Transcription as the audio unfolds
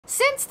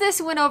since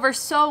this went over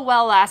so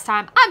well last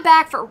time, I'm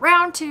back for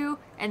round 2,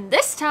 and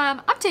this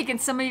time I'm taking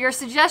some of your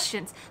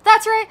suggestions.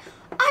 That's right,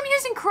 I'm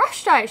using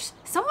crushed ice.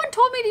 Someone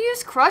told me to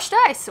use crushed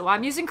ice, so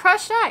I'm using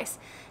crushed ice.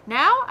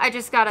 Now I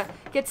just gotta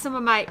get some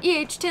of my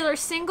E.H. Taylor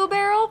single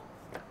barrel.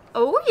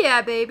 Oh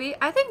yeah, baby,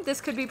 I think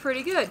this could be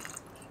pretty good.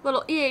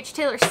 Little E.H.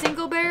 Taylor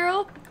single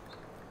barrel.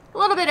 A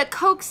little bit of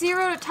Coke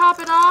Zero to top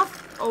it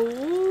off.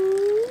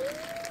 Oh,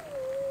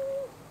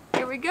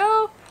 here we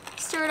go.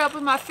 Stir it up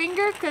with my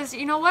finger, because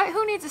you know what?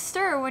 Who needs a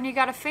stir when you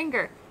got a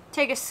finger?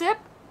 Take a sip.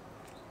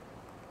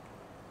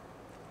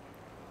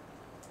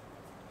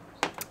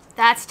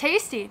 That's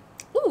tasty.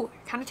 Ooh,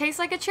 kind of tastes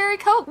like a cherry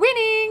Coke.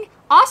 Winning!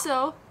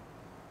 Also,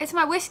 it's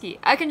my whiskey.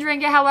 I can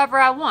drink it however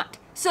I want.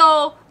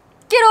 So,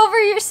 get over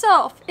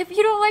yourself. If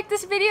you don't like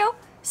this video,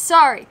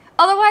 sorry.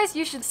 Otherwise,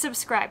 you should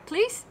subscribe.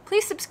 Please?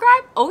 Please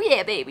subscribe? Oh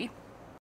yeah, baby.